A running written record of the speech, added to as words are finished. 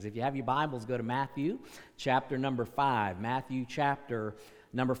If you have your Bibles, go to Matthew chapter number 5. Matthew chapter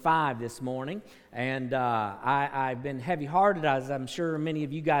number 5 this morning. And I've been heavy-hearted, as I'm sure many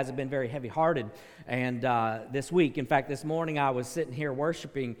of you guys have been very heavy-hearted. And this week, in fact, this morning I was sitting here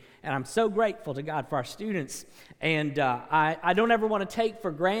worshiping, and I'm so grateful to God for our students. And I don't ever want to take for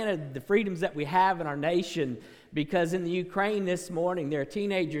granted the freedoms that we have in our nation, because in the Ukraine this morning, there are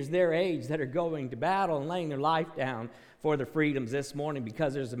teenagers their age that are going to battle and laying their life down for their freedoms this morning,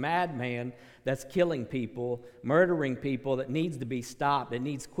 because there's a madman that's killing people, murdering people, that needs to be stopped. It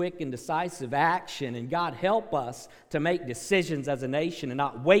needs quick and decisive action. And God, help us to make decisions as a nation and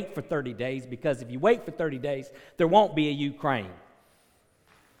not wait for 30 days, because if you wait for 30 days, there won't be a Ukraine.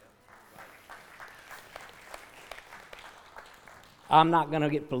 I'm not going to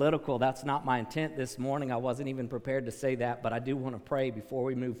get political. That's not my intent this morning. I wasn't even prepared to say that, but I do want to pray before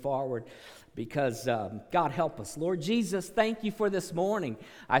we move forward, because God, help us. Lord Jesus, thank you for this morning.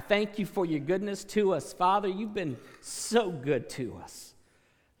 I thank you for your goodness to us. Father, you've been so good to us.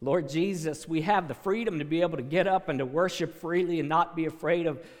 Lord Jesus, we have the freedom to be able to get up and to worship freely and not be afraid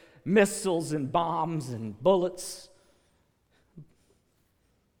of missiles and bombs and bullets.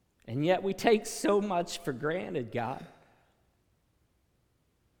 And yet we take so much for granted, God.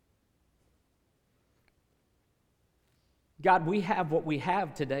 God, we have what we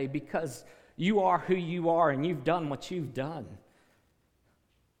have today because you are who you are and you've done what you've done.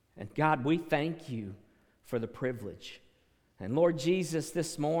 And God, we thank you for the privilege. And Lord Jesus,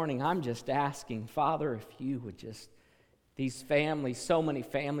 this morning, I'm just asking, Father, if you would just, these families, so many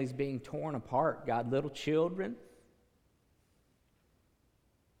families being torn apart, God, little children,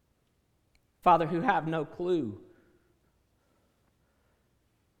 Father, who have no clue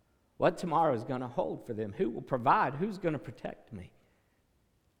what tomorrow is going to hold for them. Who will provide? Who's going to protect me?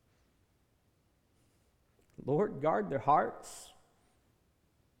 Lord, guard their hearts.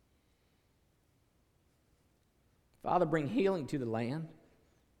 Father, bring healing to the land.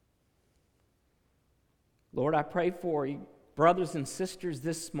 Lord, I pray for you, brothers and sisters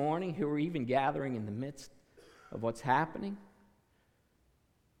this morning who are even gathering in the midst of what's happening.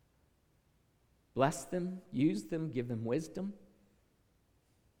 Bless them, use them, give them wisdom.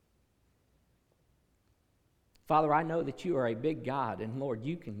 Father, I know that you are a big God, and Lord,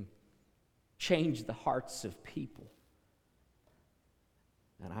 you can change the hearts of people.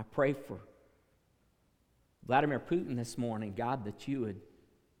 And I pray for Vladimir Putin this morning, God, that you would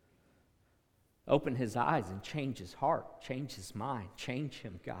open his eyes and change his heart, change his mind, change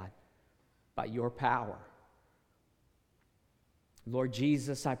him, God, by your power. Lord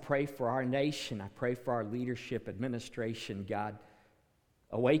Jesus, I pray for our nation. I pray for our leadership, administration, God.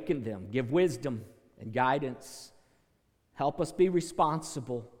 Awaken them, give wisdom and guidance. Help us be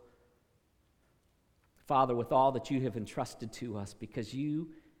responsible, Father, with all that you have entrusted to us, because you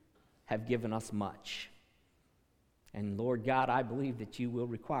have given us much. And Lord God, I believe that you will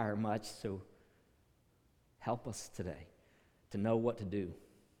require much, so help us today to know what to do.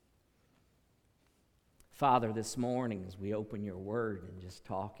 Father, this morning as we open your word and just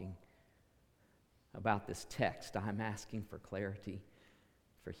talking about this text, I'm asking for clarity,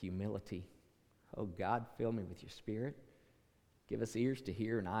 for humility. Oh God, fill me with your Spirit. Give us ears to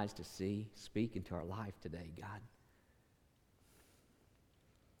hear and eyes to see. Speak into our life today, God.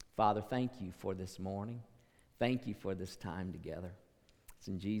 Father, thank you for this morning. Thank you for this time together. It's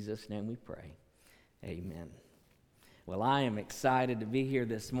in Jesus' name we pray. Amen. Well, I am excited to be here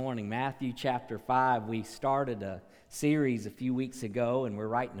this morning. Matthew chapter 5, we started a series a few weeks ago, and we're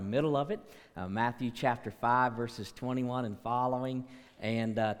right in the middle of it. Matthew chapter 5, verses 21 and following.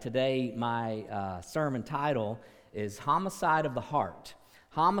 And today my sermon title is Homicide of the Heart.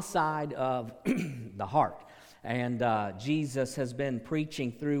 Homicide of the Heart. And Jesus has been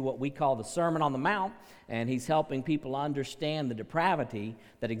preaching through what we call the Sermon on the Mount, and he's helping people understand the depravity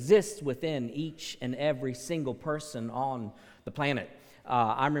that exists within each and every single person on the planet.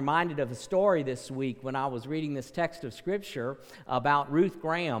 I'm reminded of a story this week when I was reading this text of Scripture about Ruth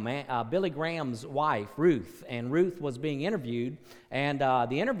Graham, Billy Graham's wife, Ruth. And Ruth was being interviewed, and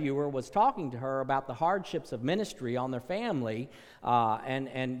the interviewer was talking to her about the hardships of ministry on their family.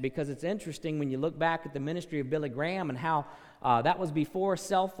 And because it's interesting when you look back at the ministry of Billy Graham and how that was before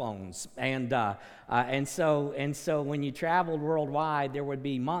cell phones, and so when you traveled worldwide, there would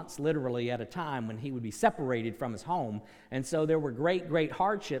be months, literally, at a time when he would be separated from his home, and so there were great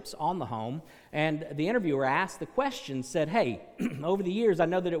hardships on the home. And the interviewer asked the question, said, "Hey, over the years, I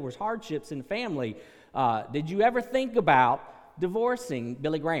know that it was hardships in the family. Did you ever think about divorcing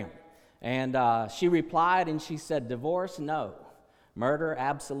Billy Graham?" And she replied, and she said, "Divorce, no. Murder,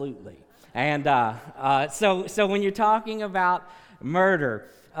 absolutely." And so when you're talking about murder,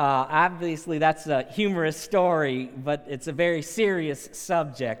 Obviously, that's a humorous story, but it's a very serious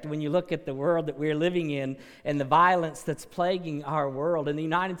subject when you look at the world that we're living in and the violence that's plaguing our world. In the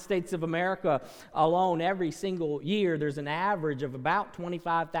United States of America alone, every single year, there's an average of about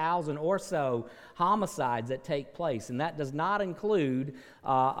 25,000 or so homicides that take place, and that does not include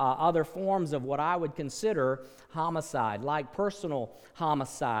other forms of what I would consider homicide, like personal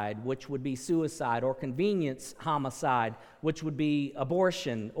homicide, which would be suicide, or convenience homicide, which would be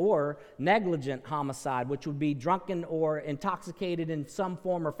abortion, or negligent homicide, which would be drunken or intoxicated in some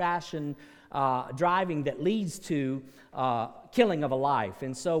form or fashion driving that leads to killing of a life.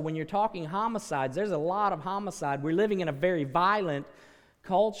 And so when you're talking homicides, there's a lot of homicide. We're living in a very violent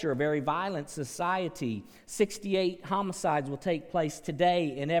culture, a very violent society. 68 homicides will take place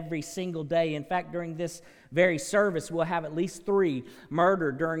today and every single day. In fact, during this very service, we'll have at least 3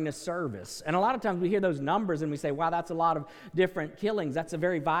 murdered during this service. And a lot of times we hear those numbers and we say, wow, that's a lot of different killings. That's a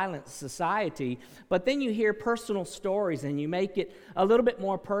very violent society. But then you hear personal stories and you make it a little bit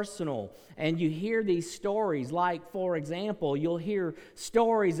more personal. And you hear these stories like, for example, you'll hear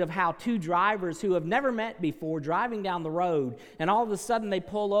stories of how 2 drivers who have never met before driving down the road, and all of a sudden they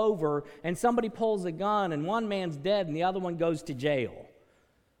pull over and somebody pulls a gun and one man's dead and the other one goes to jail.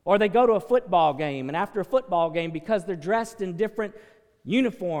 Or they go to a football game, and after a football game, because they're dressed in different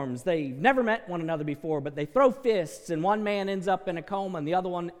uniforms, they've never met one another before, but they throw fists, and one man ends up in a coma, and the other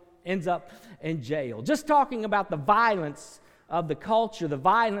one ends up in jail. Just talking about the violence of the culture, the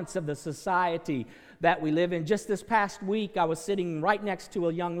violence of the society that we live in. Just this past week, I was sitting right next to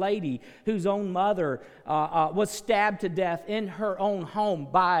a young lady whose own mother was stabbed to death in her own home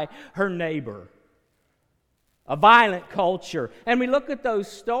by her neighbor. A violent culture. And we look at those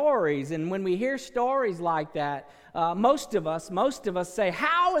stories, and when we hear stories like that, most of us say,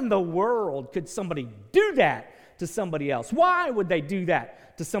 how in the world could somebody do that to somebody else? Why would they do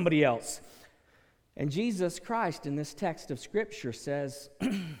that to somebody else? And Jesus Christ in this text of Scripture says,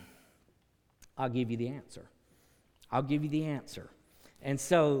 I'll give you the answer. I'll give you the answer. And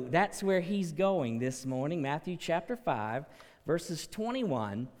so that's where he's going this morning, Matthew chapter 5, verses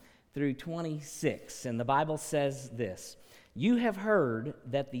 21 through 26. And the Bible says this: you have heard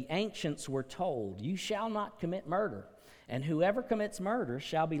that the ancients were told, you shall not commit murder, and whoever commits murder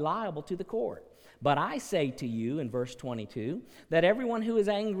shall be liable to the court. But I say to you, in verse 22, that everyone who is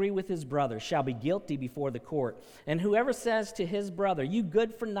angry with his brother shall be guilty before the court. And whoever says to his brother, you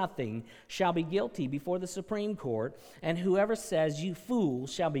good for nothing, shall be guilty before the Supreme Court. And whoever says, you fool,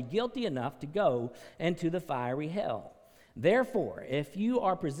 shall be guilty enough to go into the fiery hell. Therefore, if you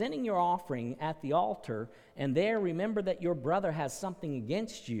are presenting your offering at the altar, and there remember that your brother has something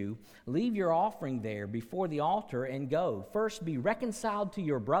against you, leave your offering there before the altar and go. First be reconciled to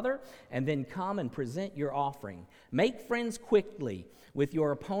your brother, and then come and present your offering. Make friends quickly with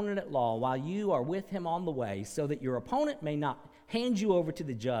your opponent at law while you are with him on the way, so that your opponent may not hand you over to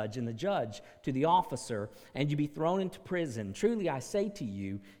the judge, and the judge to the officer, and you be thrown into prison. Truly I say to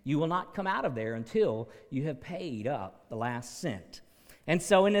you, you will not come out of there until you have paid up the last cent. And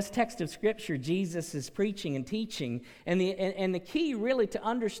so in this text of Scripture, Jesus is preaching and teaching, and the key really to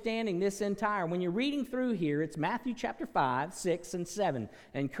understanding this entire, when you're reading through here, it's Matthew chapter 5, 6, and 7.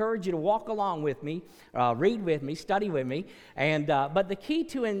 I encourage you to walk along with me, read with me, study with me, and but the key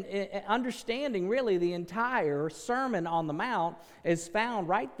to understanding really the entire Sermon on the Mount is found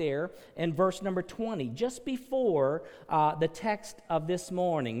right there in verse number 20, just before the text of this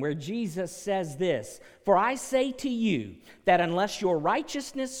morning, where Jesus says this: for I say to you that unless your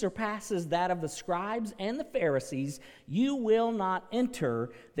righteousness surpasses that of the scribes and the Pharisees, you will not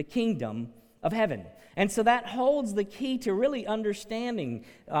enter the kingdom of heaven. And so that holds the key to really understanding.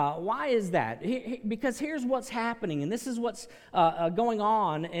 Why is that? Because here's what's happening, and this is what's going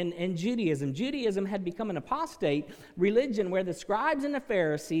on in Judaism. Judaism had become an apostate religion where the scribes and the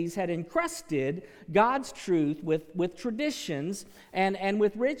Pharisees had encrusted God's truth with traditions and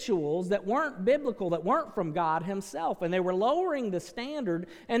with rituals that weren't biblical, that weren't from God himself. And they were lowering the standard,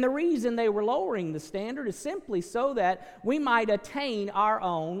 and the reason they were lowering the standard is simply so that we might attain our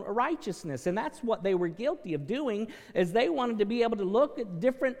own righteousness. And that's what they were guilty of doing, is they wanted to be able to look at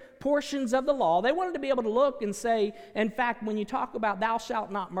different portions of the law. They wanted to be able to look and say, in fact, when you talk about thou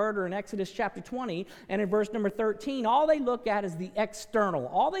shalt not murder in Exodus chapter 20 and in verse number 13, all they look at is the external.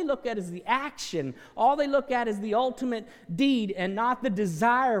 All they look at is the action. All they look at is the ultimate deed and not the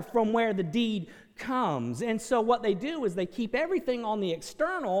desire from where the deed comes. And so what they do is they keep everything on the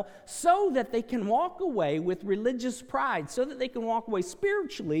external so that they can walk away with religious pride, so that they can walk away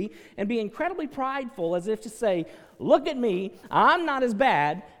spiritually and be incredibly prideful, as if to say, look at me, I'm not as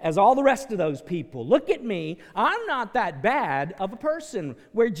bad as all the rest of those people. Look at me, I'm not that bad of a person.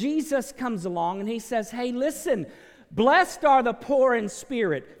 Where Jesus comes along and he says, hey, listen, blessed are the poor in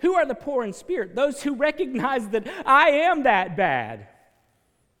spirit. Who are the poor in spirit? Those who recognize that I am that bad.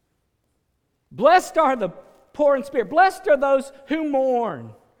 Blessed are the poor in spirit. Blessed are those who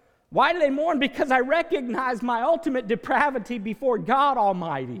mourn. Why do they mourn? Because I recognize my ultimate depravity before God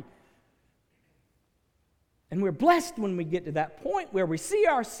Almighty. And we're blessed when we get to that point where we see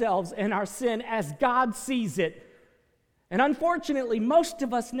ourselves and our sin as God sees it. And unfortunately, most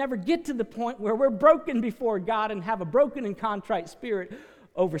of us never get to the point where we're broken before God and have a broken and contrite spirit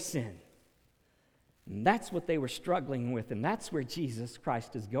over sin. And that's what they were struggling with, and that's where Jesus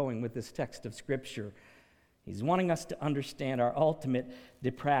Christ is going with this text of Scripture. He's wanting us to understand our ultimate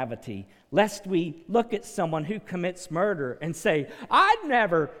depravity, lest we look at someone who commits murder and say, I'd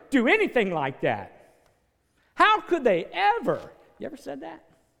never do anything like that. How could they ever? You ever said that?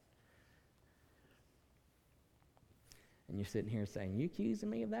 And you're sitting here saying, you accusing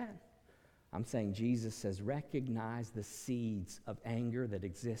me of that? I'm saying Jesus says, recognize the seeds of anger that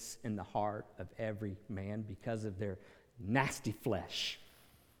exists in the heart of every man because of their nasty flesh.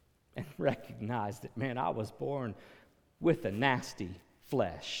 And recognize that, man, I was born with a nasty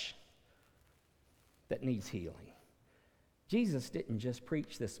flesh that needs healing. Jesus didn't just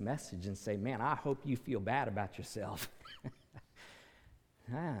preach this message and say, man, I hope you feel bad about yourself.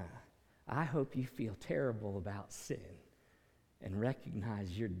 I hope you feel terrible about sin and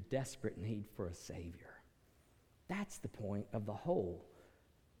recognize your desperate need for a Savior. That's the point of the whole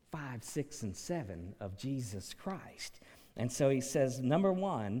 5, 6, and 7 of Jesus Christ. And so he says, number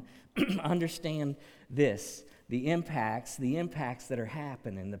one, understand this, the impacts that are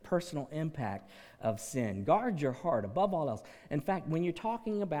happening, the personal impact of sin. Guard your heart above all else. In fact, when you're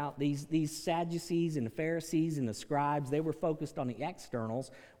talking about these Sadducees and the Pharisees and the scribes, they were focused on the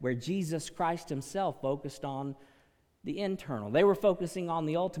externals, where Jesus Christ himself focused on the internal. They were focusing on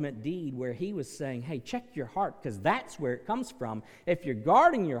the ultimate deed, where he was saying, hey, check your heart, because that's where it comes from. If you're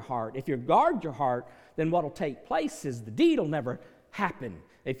guarding your heart, if you guard your heart, then what will take place is the deed will never happen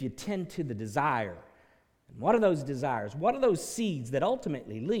if you tend to the desire. And what are those desires? What are those seeds that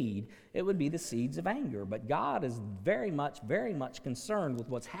ultimately lead? It would be the seeds of anger. But God is very much concerned with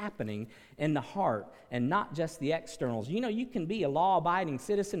what's happening in the heart and not just the externals. You know, you can be a law-abiding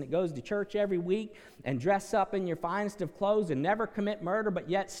citizen that goes to church every week and dress up in your finest of clothes and never commit murder, but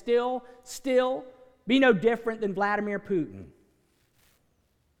yet still be no different than Vladimir Putin.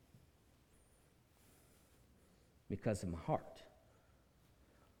 Because of my heart.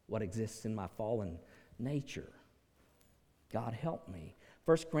 What exists in my fallen nature. God help me.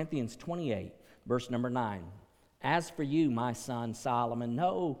 1 Corinthians 28, verse number 9. As for you, my son Solomon,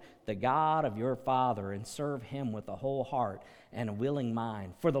 know the God of your father and serve him with a whole heart and a willing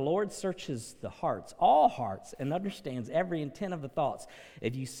mind. For the Lord searches the hearts, all hearts, and understands every intent of the thoughts.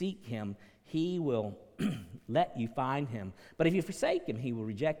 If you seek him, he will let you find him. But if you forsake him, he will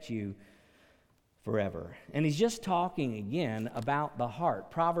reject you forever. And he's just talking again about the heart.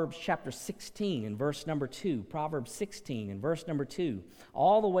 Proverbs chapter 16 and verse number 2. Proverbs 16 and verse number 2.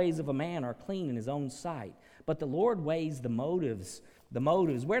 All the ways of a man are clean in his own sight, but the Lord weighs the motives. The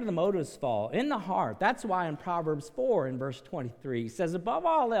motives, where do the motives fall? In the heart. That's why in Proverbs 4 in verse 23, he says, above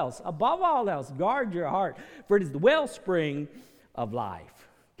all else, guard your heart, for it is the wellspring of life.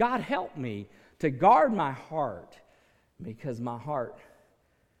 God help me to guard my heart, because my heart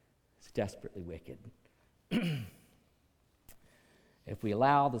desperately wicked. If we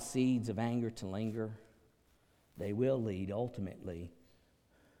allow the seeds of anger to linger, they will lead ultimately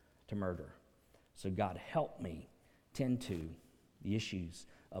to murder. So God help me tend to the issues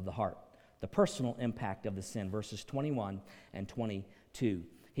of the heart. The personal impact of the sin, verses 21 and 22.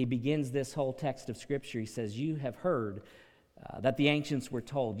 He begins this whole text of Scripture. He says, you have heard that the ancients were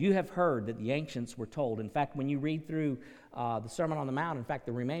told. You have heard that the ancients were told. In fact, when you read through the Sermon on the Mount, in fact,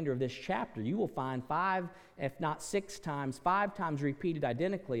 the remainder of this chapter, you will find 5, if not 6 times, 5 times repeated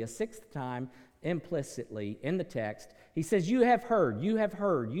identically, a 6th time implicitly in the text. He says, you have heard, you have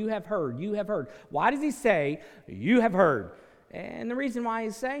heard, you have heard, you have heard. Why does he say, you have heard? And the reason why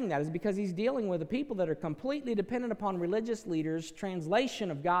he's saying that is because he's dealing with a people that are completely dependent upon religious leaders'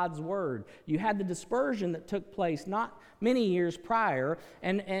 translation of God's word. You had the dispersion that took place not many years prior.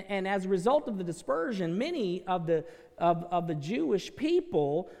 And as a result of the dispersion, many of the Jewish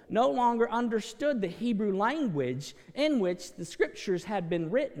people no longer understood the Hebrew language in which the scriptures had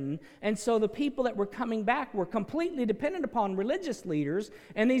been written. And so the people that were coming back were completely dependent upon religious leaders.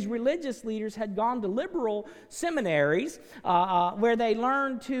 And these religious leaders had gone to liberal seminaries where they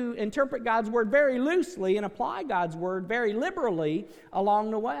learned to interpret God's word very loosely and apply God's word very liberally along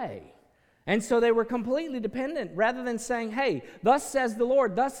the way. And so they were completely dependent. Rather than saying, hey, thus says the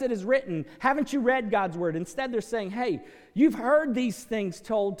Lord, thus it is written, haven't you read God's word? Instead, they're saying, hey, you've heard these things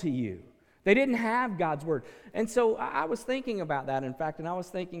told to you. They didn't have God's word. And so I was thinking about that, in fact, and I was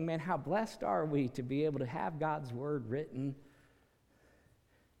thinking, man, how blessed are we to be able to have God's word written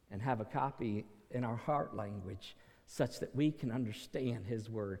and have a copy in our heart language, such that we can understand His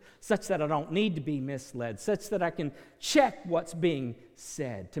word, such that I don't need to be misled, such that I can check what's being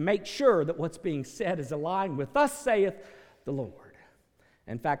said, to make sure that what's being said is aligned with thus saith the Lord.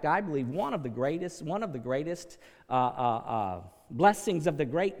 In fact, I believe one of the greatest blessings of the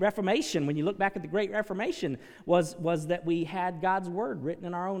Great Reformation, when you look back at the Great Reformation, was that we had God's word written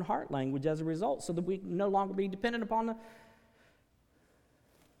in our own heart language as a result, so that we can no longer be dependent upon the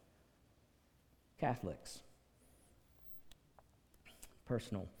Catholics.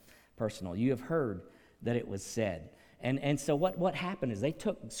 Personal. You have heard that it was said. And so what happened is they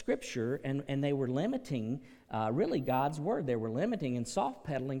took Scripture and they were limiting really God's Word. They were limiting and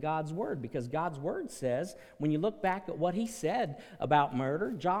soft-pedaling God's Word, because God's Word says, when you look back at what He said about murder,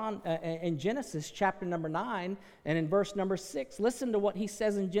 in Genesis chapter number 9 and in verse number 6, listen to what He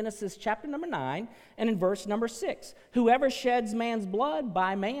says in Genesis chapter number 9 and in verse number 6. Whoever sheds man's blood,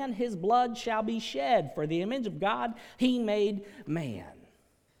 by man his blood shall be shed, for the image of God He made man.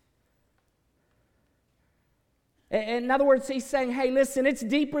 In other words, He's saying, hey, listen, it's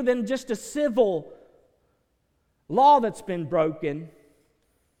deeper than just a civil law that's been broken.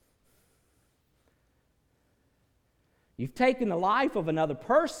 You've taken the life of another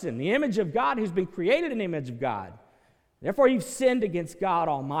person, the image of God, who's been created in the image of God. Therefore, you've sinned against God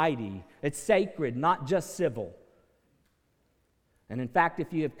Almighty. It's sacred, not just civil. And in fact,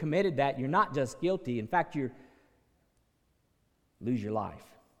 if you have committed that, you're not just guilty. In fact, you lose your life.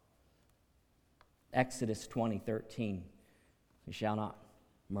 Exodus 20:13, you shall not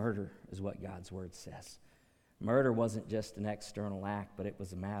murder, is what God's word says. Murder wasn't just an external act, but it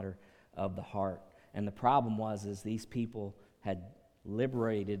was a matter of the heart. And the problem was these people had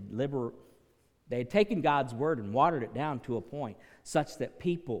they had taken God's word and watered it down to a point such that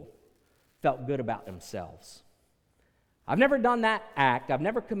people felt good about themselves. I've never done that act. I've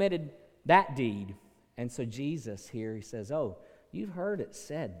never committed that deed. And so Jesus here, He says, oh, you've heard it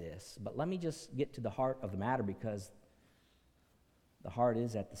said this, but let me just get to the heart of the matter, because the heart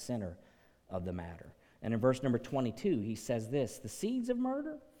is at the center of the matter. And in verse number 22, He says this, the seeds of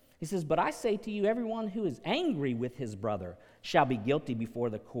murder, He says, but I say to you, everyone who is angry with his brother shall be guilty before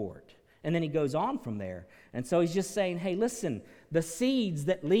the court. And then He goes on from there. And so He's just saying, hey, listen, the seeds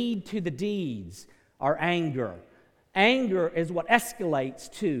that lead to the deeds are anger. Anger is what escalates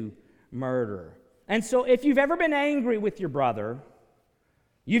to murder. And so if you've ever been angry with your brother,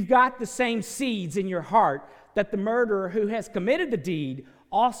 you've got the same seeds in your heart that the murderer who has committed the deed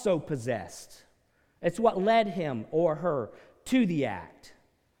also possessed. It's what led him or her to the act.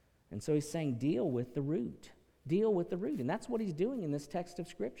 And so He's saying, deal with the root. Deal with the root. And that's what He's doing in this text of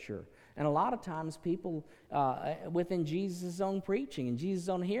Scripture. And a lot of times people within Jesus' own preaching and Jesus'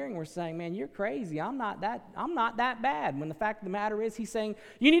 own hearing were saying, man, you're crazy. I'm not that bad. When the fact of the matter is, He's saying,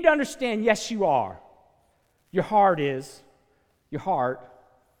 you need to understand, yes, you are. Your heart is. Your heart.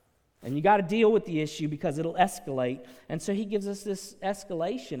 And you got to deal with the issue because it'll escalate. And so He gives us this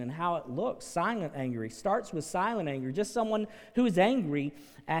escalation and how it looks. Silent anger. He starts with silent anger. Just someone who is angry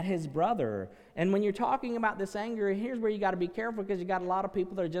at his brother. And when you're talking about this anger, here's where you got to be careful, because you got a lot of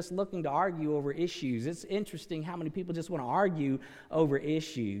people that are just looking to argue over issues. It's interesting how many people just want to argue over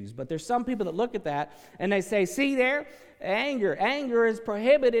issues. But there's some people that look at that and they say, see there, anger is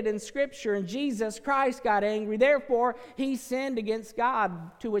prohibited in Scripture, and Jesus Christ got angry, therefore He sinned against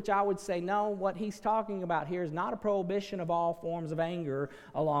God. To which I would say, no, what He's talking about here is not a prohibition of all forms of anger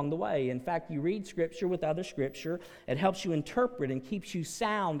along the way. In fact, you read Scripture with other Scripture, it helps you interpret and keeps you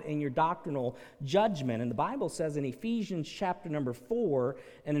sound in your doctrinal judgment. And the Bible says in Ephesians chapter number 4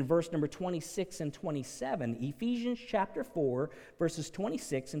 and in verse number 26 and 27, Ephesians chapter 4 verses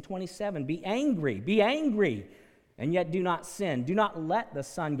 26 and 27, be angry, and yet do not sin. Do not let the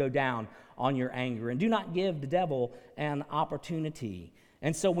sun go down on your anger, and do not give the devil an opportunity.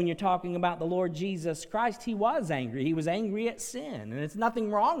 And so when you're talking about the Lord Jesus Christ, he was angry. He was angry at sin. And there's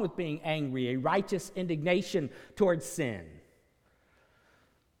nothing wrong with being angry, a righteous indignation towards sin.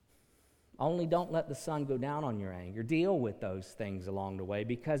 Only don't let the sun go down on your anger. Deal with those things along the way,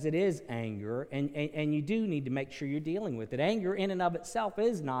 because it is anger, and you do need to make sure you're dealing with it. Anger in and of itself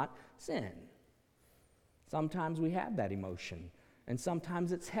is not sin. Sometimes we have that emotion, and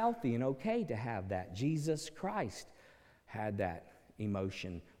sometimes it's healthy and okay to have that. Jesus Christ had that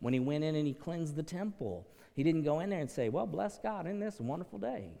emotion when he went in and he cleansed the temple. He didn't go in there and say, well, bless God, isn't this a wonderful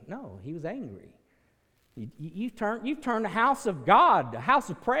day? No, he was angry. You've turned the house of God, the house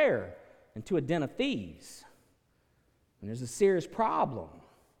of prayer, into a den of thieves. And there's a serious problem.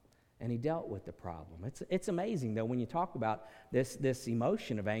 And he dealt with the problem. It's amazing, though, when you talk about this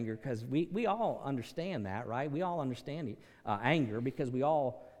emotion of anger, because we all understand that, right? We all understand anger because we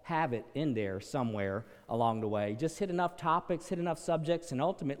all have it in there somewhere along the way. Just hit enough topics, hit enough subjects, and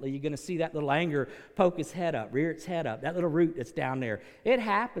ultimately you're going to see that little anger poke its head up, rear its head up, that little root that's down there. It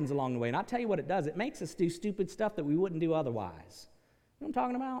happens along the way, and I'll tell you what it does. It makes us do stupid stuff that we wouldn't do otherwise. You know what I'm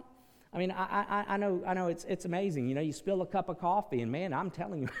talking about? I mean, I know it's amazing. You know, you spill a cup of coffee, and man, I'm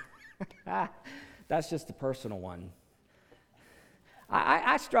telling you, that's just a personal one.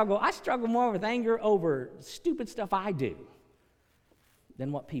 I struggle more with anger over stupid stuff I do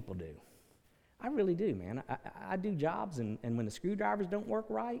than what people do. I really do, man. I do jobs, and when the screwdrivers don't work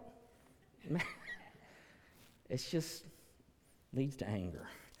right, it's just leads to anger.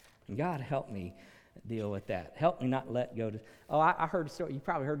 And God help me deal with that. Help me not let go to... I heard a story. You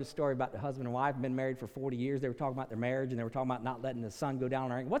probably heard the story about the husband and wife, been married for 40 years. They were talking about their marriage, and they were talking about not letting the sun go down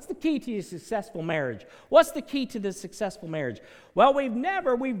on our anger. What's the key to a successful marriage? What's the key to the successful marriage? Well, we've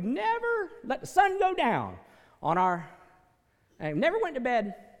never let the sun go down on our... And never went to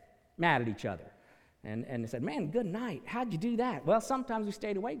bed mad at each other. And they said, man, good night. How'd you do that? Well, sometimes we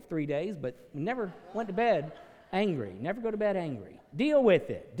stayed awake 3 days, but we never went to bed angry. Never go to bed angry. Deal with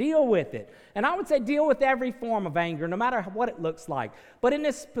it. Deal with it. And I would say deal with every form of anger, no matter what it looks like. But in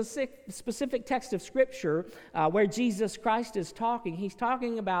this specific text of Scripture where Jesus Christ is talking, he's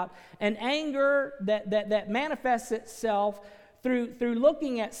talking about an anger that manifests itself through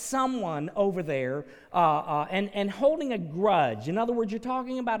looking at someone over there and holding a grudge. In other words, you're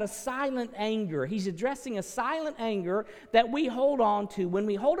talking about a silent anger. He's addressing a silent anger that we hold on to when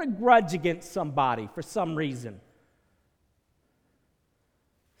we hold a grudge against somebody for some reason.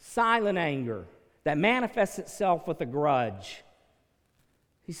 Silent anger that manifests itself with a grudge.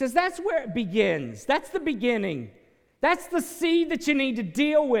 He says that's where it begins. That's the beginning. That's the seed that you need to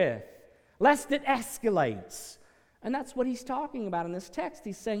deal with, lest it escalates. And that's what he's talking about in this text.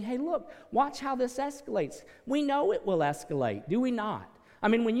 He's saying, hey, look, watch how this escalates. We know it will escalate, do we not? I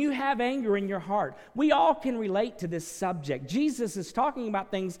mean, when you have anger in your heart, we all can relate to this subject. Jesus is talking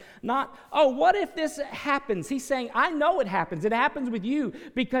about things not, oh, what if this happens? He's saying, I know it happens. It happens with you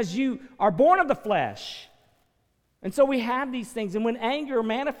because you are born of the flesh. And so we have these things, and when anger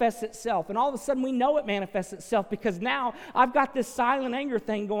manifests itself, and all of a sudden we know it manifests itself because now I've got this silent anger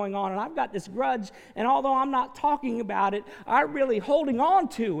thing going on, and I've got this grudge, and although I'm not talking about it, I'm really holding on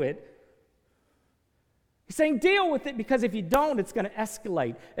to it. He's saying deal with it, because if you don't, it's going to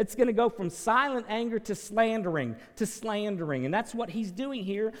escalate. It's going to go from silent anger to slandering. And that's what he's doing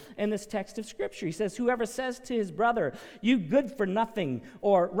here in this text of Scripture. He says, whoever says to his brother, you good for nothing,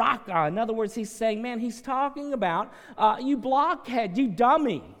 or raka. In other words, he's saying, man, he's talking about you blockhead, you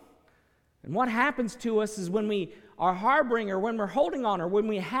dummy. And what happens to us is when we are harboring, or when we're holding on, or when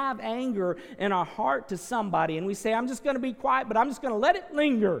we have anger in our heart to somebody, and we say, I'm just going to be quiet, but I'm just going to let it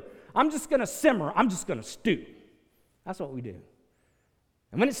linger. I'm just going to simmer. I'm just going to stew. That's what we do.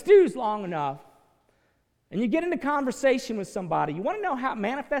 And when it stews long enough, and you get into conversation with somebody, you want to know how it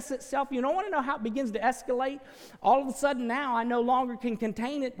manifests itself? You don't want to know how it begins to escalate? All of a sudden now, I no longer can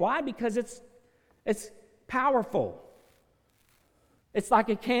contain it. Why? Because it's powerful. It's like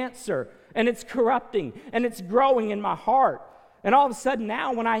a cancer, and it's corrupting, and it's growing in my heart. And all of a sudden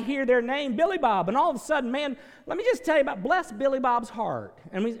now, when I hear their name, Billy Bob, and all of a sudden, man, let me just tell you about bless Billy Bob's heart.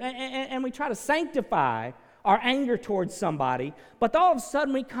 And we try to sanctify our anger towards somebody, but all of a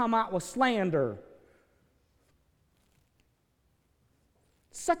sudden we come out with slander.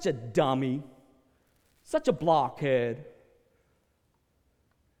 Such a dummy, such a blockhead.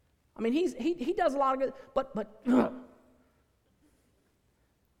 I mean, he does a lot of good, but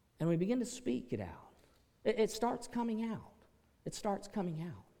and we begin to speak it out. It starts coming out. It starts coming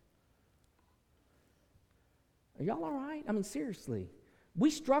out. Are y'all all right? I mean, seriously.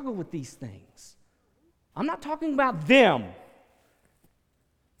 We struggle with these things. I'm not talking about them.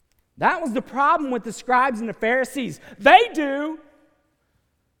 That was the problem with the scribes and the Pharisees. They do.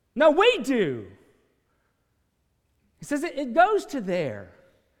 No, we do. He says it goes to there.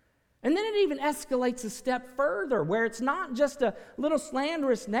 And then it even escalates a step further, where it's not just a little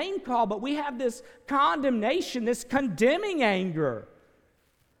slanderous name call, but we have this condemnation, this condemning anger.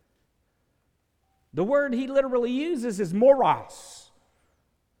 The word he literally uses is moros.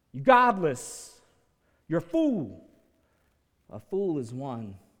 You godless. You're a fool. A fool is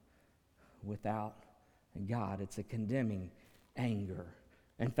one without God. It's a condemning anger.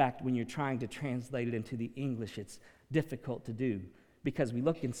 In fact, when you're trying to translate it into the English, it's difficult to do. Because we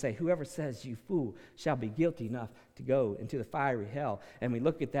look and say, whoever says you fool shall be guilty enough to go into the fiery hell. And we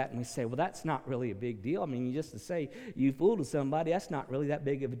look at that and we say, well, that's not really a big deal. I mean, just to say you fool to somebody, that's not really that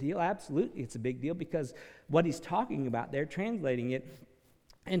big of a deal. Absolutely, it's a big deal, because what he's talking about there, translating it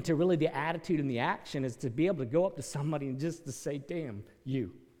into really the attitude and the action, is to be able to go up to somebody and just to say, damn,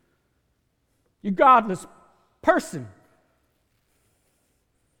 you godless person.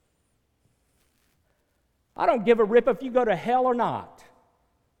 I don't give a rip if you go to hell or not.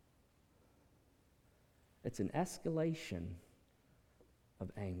 It's an escalation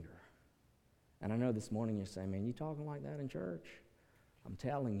of anger. And I know this morning you're saying, man, you talking like that in church? I'm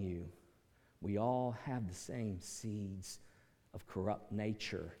telling you, we all have the same seeds of corrupt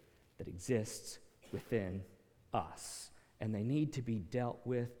nature that exists within us. And they need to be dealt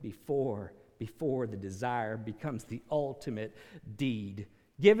with before the desire becomes the ultimate deed.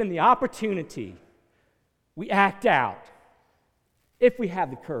 Given the opportunity, we act out if we have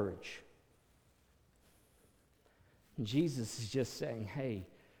the courage. And Jesus is just saying, hey,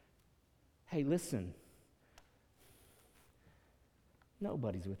 listen.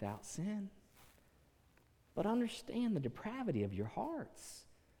 Nobody's without sin. But understand the depravity of your hearts.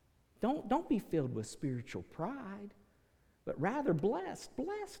 Don't be filled with spiritual pride, but rather blessed.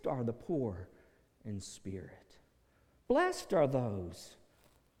 Blessed are the poor in spirit. Blessed are those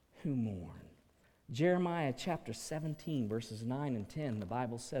who mourn. Jeremiah chapter 17, verses 9 and 10, the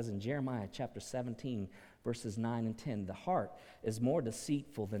Bible says in Jeremiah chapter 17, verses 9 and 10, the heart is more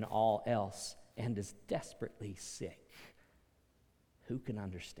deceitful than all else and is desperately sick. Who can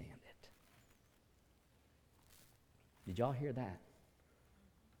understand it? Did y'all hear that?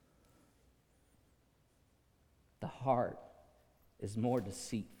 The heart is more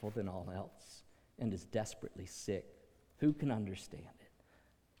deceitful than all else and is desperately sick. Who can understand it?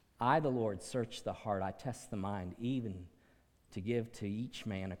 I, the Lord, search the heart. I test the mind, even to give to each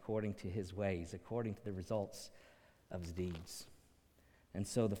man according to his ways, according to the results of his deeds. And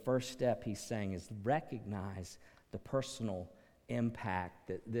so the first step he's saying is recognize the personal impact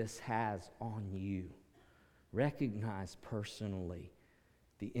that this has on you. Recognize personally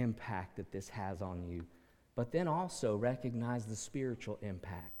the impact that this has on you. But then also recognize the spiritual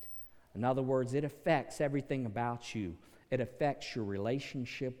impact. In other words, it affects everything about you. It affects your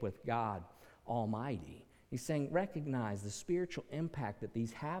relationship with God Almighty. He's saying recognize the spiritual impact that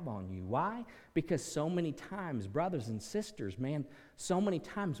these have on you. Why? Because so many times, brothers and sisters, man, so many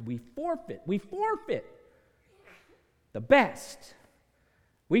times we forfeit the best.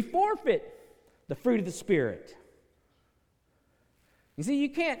 We forfeit the fruit of the Spirit. You see, you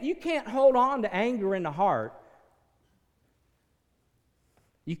can't hold on to anger in the heart.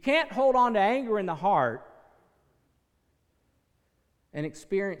 You can't hold on to anger in the heart and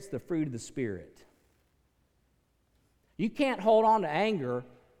experience the fruit of the Spirit. You can't hold on to anger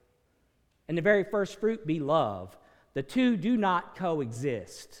and the very first fruit be love. The two do not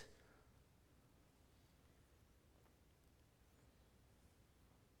coexist.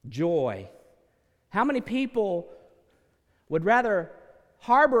 Joy. How many people would rather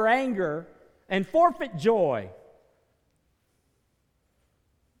harbor anger and forfeit joy?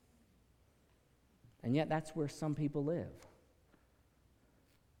 And yet that's where some people live.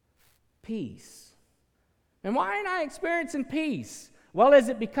 Peace. And why ain't I experiencing peace? Well, is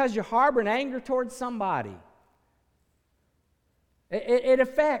it because you're harboring anger towards somebody? It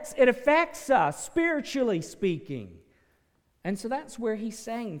affects us, spiritually speaking. And so that's where he's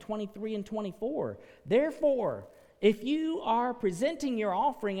saying, 23 and 24, therefore, if you are presenting your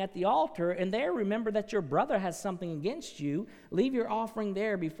offering at the altar and there remember that your brother has something against you, leave your offering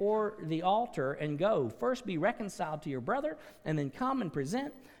there before the altar and go. First be reconciled to your brother and then come and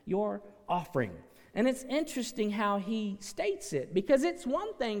present your offering. And it's interesting how he states it, because it's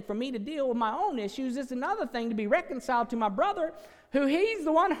one thing for me to deal with my own issues. It's another thing to be reconciled to my brother who he's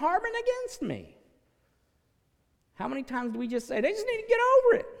the one harboring against me. How many times do we just say, they just need to get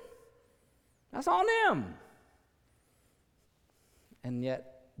over it? That's on them. And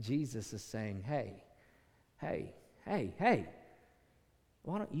yet, Jesus is saying, hey,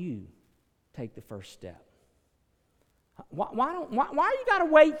 why don't you take the first step? Why you got to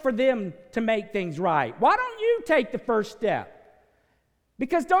wait for them to make things right? Why don't you take the first step?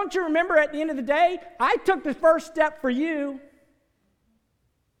 Because don't you remember at the end of the day, I took the first step for you.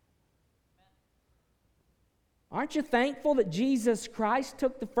 Aren't you thankful that Jesus Christ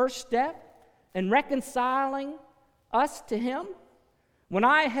took the first step in reconciling us to Him? When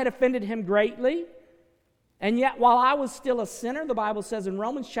I had offended Him greatly, and yet while I was still a sinner, the Bible says in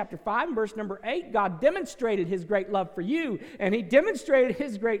Romans chapter 5 and verse number 8, God demonstrated His great love for you, and He demonstrated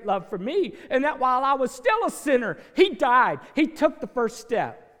His great love for me, and that while I was still a sinner, He died. He took the first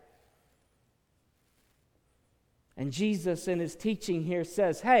step. And Jesus in His teaching here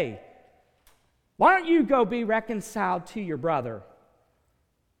says, hey, why don't you go be reconciled to your brother?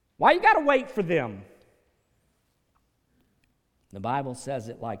 Why you got to wait for them? The Bible says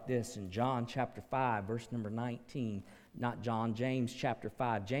it like this in John chapter 5, verse number 19. Not John, James chapter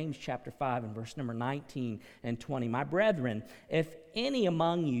 5. James chapter 5 and verse number 19 and 20. My brethren, if any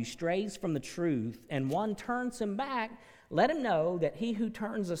among you strays from the truth and one turns him back, let him know that he who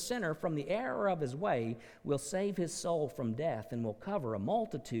turns a sinner from the error of his way will save his soul from death and will cover a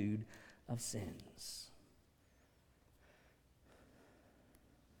multitude of sins.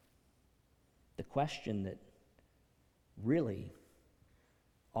 The question that really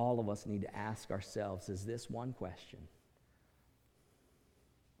all of us need to ask ourselves is this one question.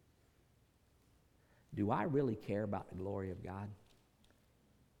 Do I really care about the glory of God?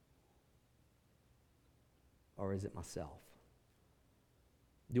 Or is it myself?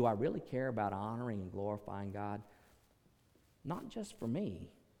 Do I really care about honoring and glorifying God? Not just for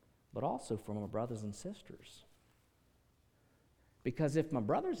me, but also for my brothers and sisters. Because if my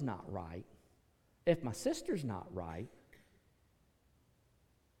brother's not right, if my sister's not right,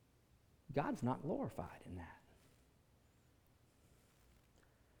 God's not glorified in that.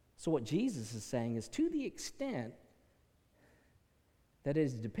 So what Jesus is saying is, to the extent that it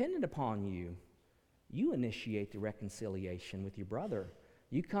is dependent upon you, you initiate the reconciliation with your brother.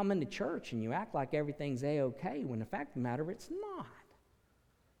 You come into church and you act like everything's A-okay, when the fact of the matter, it's not.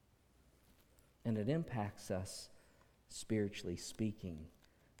 And it impacts us spiritually speaking.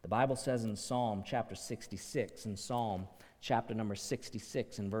 The Bible says in Psalm chapter 66, in Psalm chapter number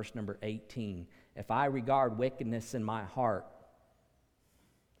 66 and verse number 18, if I regard wickedness in my heart,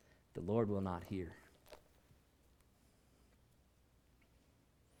 the Lord will not hear.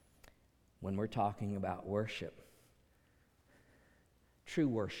 When we're talking about worship, true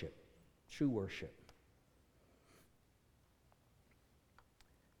worship, true worship.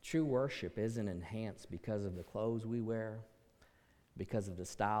 True worship isn't enhanced because of the clothes we wear, because of the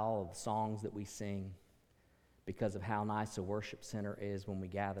style of the songs that we sing, because of how nice a worship center is when we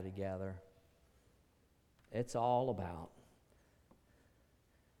gather together. It's all about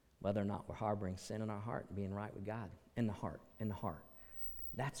whether or not we're harboring sin in our heart and being right with God. In the heart, in the heart.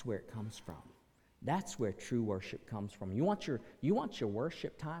 That's where it comes from. That's where true worship comes from. You want your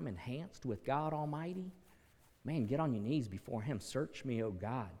worship time enhanced with God Almighty? Man, get on your knees before Him. Search me, O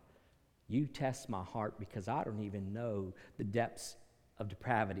God. You test my heart, because I don't even know the depths of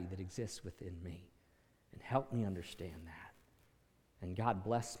depravity that exists within me. And help me understand that. And God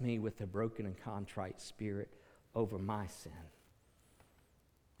bless me with a broken and contrite spirit over my sin.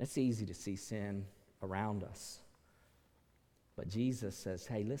 It's easy to see sin around us. But Jesus says,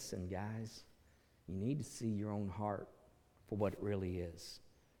 hey, listen, guys, you need to see your own heart for what it really is.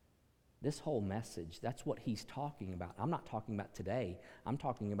 This whole message, that's what He's talking about. I'm not talking about today. I'm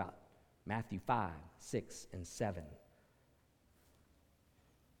talking about Matthew 5, 6, and 7.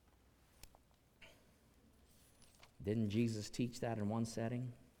 Didn't Jesus teach that in one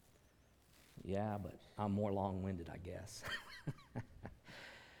setting? Yeah, but I'm more long-winded, I guess.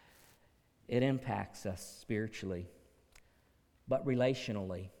 It impacts us spiritually. But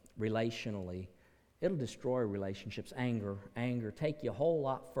relationally, it'll destroy relationships. Anger, take you a whole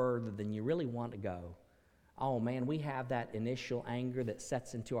lot further than you really want to go. Oh man, we have that initial anger that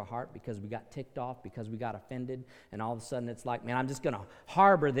sets into our heart because we got ticked off, because we got offended, and all of a sudden it's like, man, I'm just going to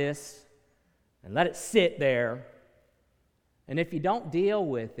harbor this and let it sit there. And if you don't deal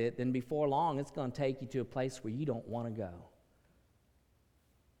with it, then before long it's going to take you to a place where you don't want to go.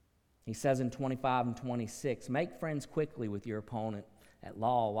 He says in 25 and 26, make friends quickly with your opponent at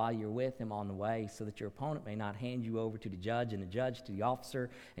law while you're with him on the way, so that your opponent may not hand you over to the judge, and the judge to the officer,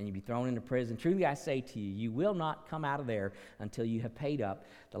 and you be thrown into prison. Truly I say to you, you will not come out of there until you have paid up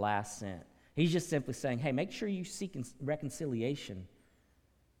the last cent. He's just simply saying, hey, make sure you seek reconciliation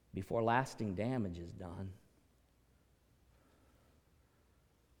before lasting damage is done.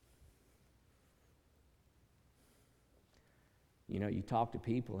 You talk to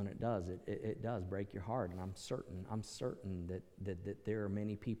people and it does break your heart. And I'm certain that there are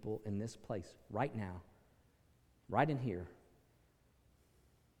many people in this place right now, right in here,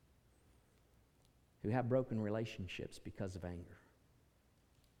 who have broken relationships because of anger.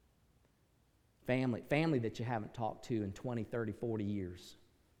 Family that you haven't talked to in 20, 30, 40 years.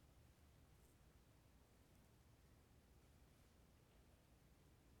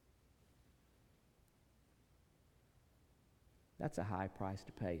 That's a high price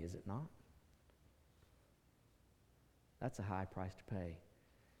to pay, is it not? That's a high price to pay.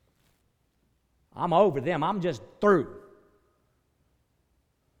 I'm over them. I'm just through.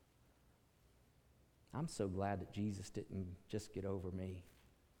 I'm so glad that Jesus didn't just get over me.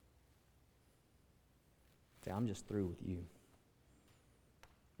 Say, I'm just through with you.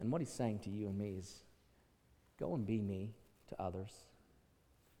 And what he's saying to you and me is, go and be me to others.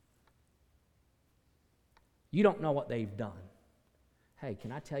 You don't know what they've done. Hey,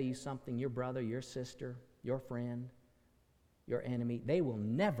 can I tell you something? Your brother, your sister, your friend, your enemy, they will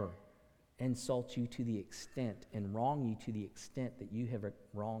never insult you to the extent and wrong you to the extent that you have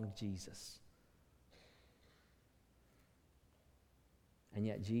wronged Jesus. And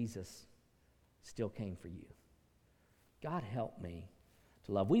yet Jesus still came for you. God help me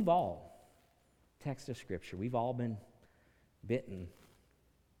to love. We've all, text of Scripture, we've all been bitten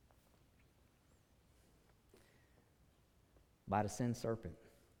by the sin serpent.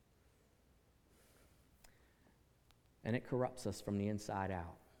 And it corrupts us from the inside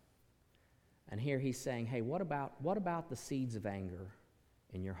out. And here he's saying, hey, what about the seeds of anger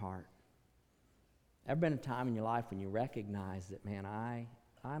in your heart? Ever been a time in your life when you recognize that, man,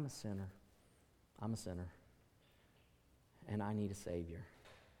 I'm a sinner. I'm a sinner. And I need a Savior.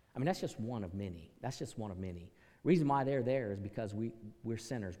 I mean, that's just one of many. That's just one of many. The reason why they're there is because we're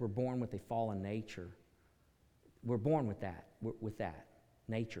sinners. We're born with a fallen nature. We're born with that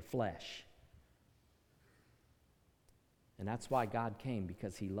nature, flesh. And that's why God came,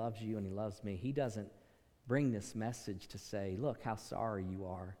 because he loves you and he loves me. He doesn't bring this message to say, look how sorry you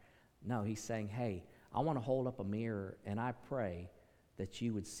are. No, he's saying, hey, I want to hold up a mirror, and I pray that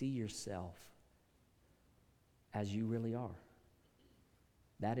you would see yourself as you really are.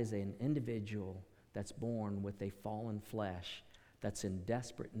 That is an individual that's born with a fallen flesh that's in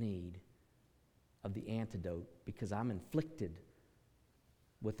desperate need of the antidote, because I'm inflicted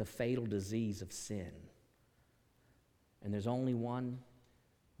with the fatal disease of sin. And there's only one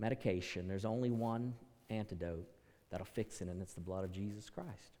medication, there's only one antidote that'll fix it, and it's the blood of Jesus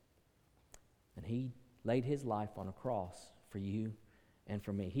Christ. And he laid his life on a cross for you and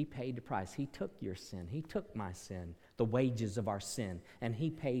for me. He paid the price. He took your sin. He took my sin, the wages of our sin, and he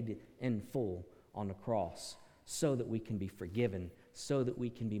paid it in full on the cross so that we can be forgiven, so that we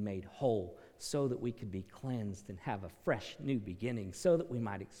can be made whole, so that we can be cleansed and have a fresh new beginning, so that we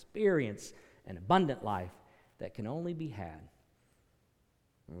might experience an abundant life that can only be had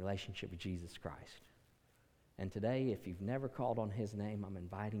in relationship with Jesus Christ. And today, if you've never called on his name, I'm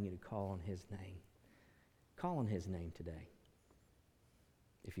inviting you to call on his name. Call on his name today.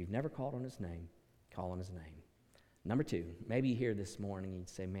 If you've never called on his name, call on his name. Number two, maybe you're here this morning and you'd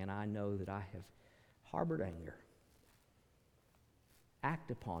say, man, I know that I have harbored anger.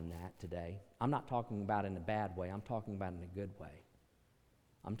 Act upon that today. I'm not talking about in a bad way. I'm talking about in a good way.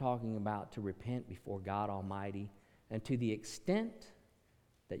 I'm talking about to repent before God Almighty, and to the extent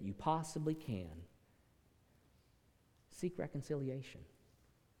that you possibly can, seek reconciliation.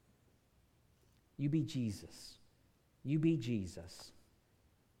 You be Jesus. You be Jesus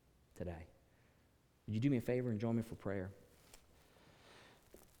today. Would you do me a favor and join me for prayer?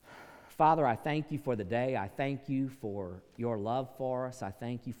 Father, I thank you for the day. I thank you for your love for us. I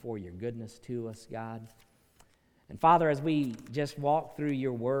thank you for your goodness to us, God. And Father, as we just walk through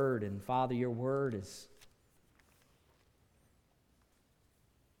your word, and Father, your word is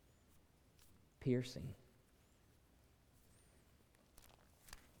piercing.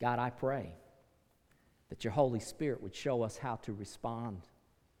 God, I pray that your Holy Spirit would show us how to respond.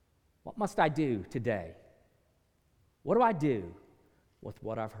 What must I do today? What do I do with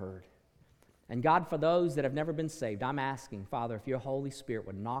what I've heard? And God, for those that have never been saved, I'm asking, Father, if your Holy Spirit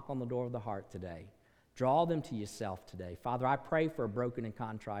would knock on the door of the heart today. Draw them to yourself today. Father, I pray for a broken and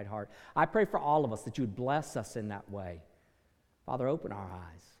contrite heart. I pray for all of us that you would bless us in that way. Father, open our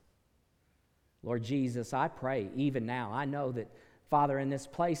eyes. Lord Jesus, I pray even now. I know that, Father, in this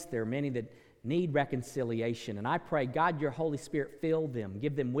place there are many that need reconciliation. And I pray, God, your Holy Spirit, fill them.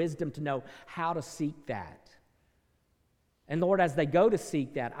 Give them wisdom to know how to seek that. And Lord, as they go to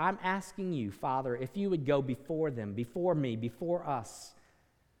seek that, I'm asking you, Father, if you would go before them, before me, before us.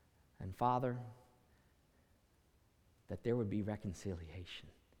 And Father, that there would be reconciliation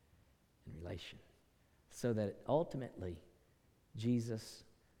and relation, so that ultimately, Jesus,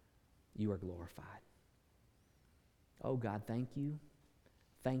 you are glorified. Oh God, thank you.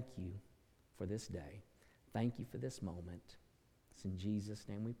 Thank you for this day. Thank you for this moment. It's in Jesus'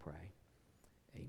 name we pray.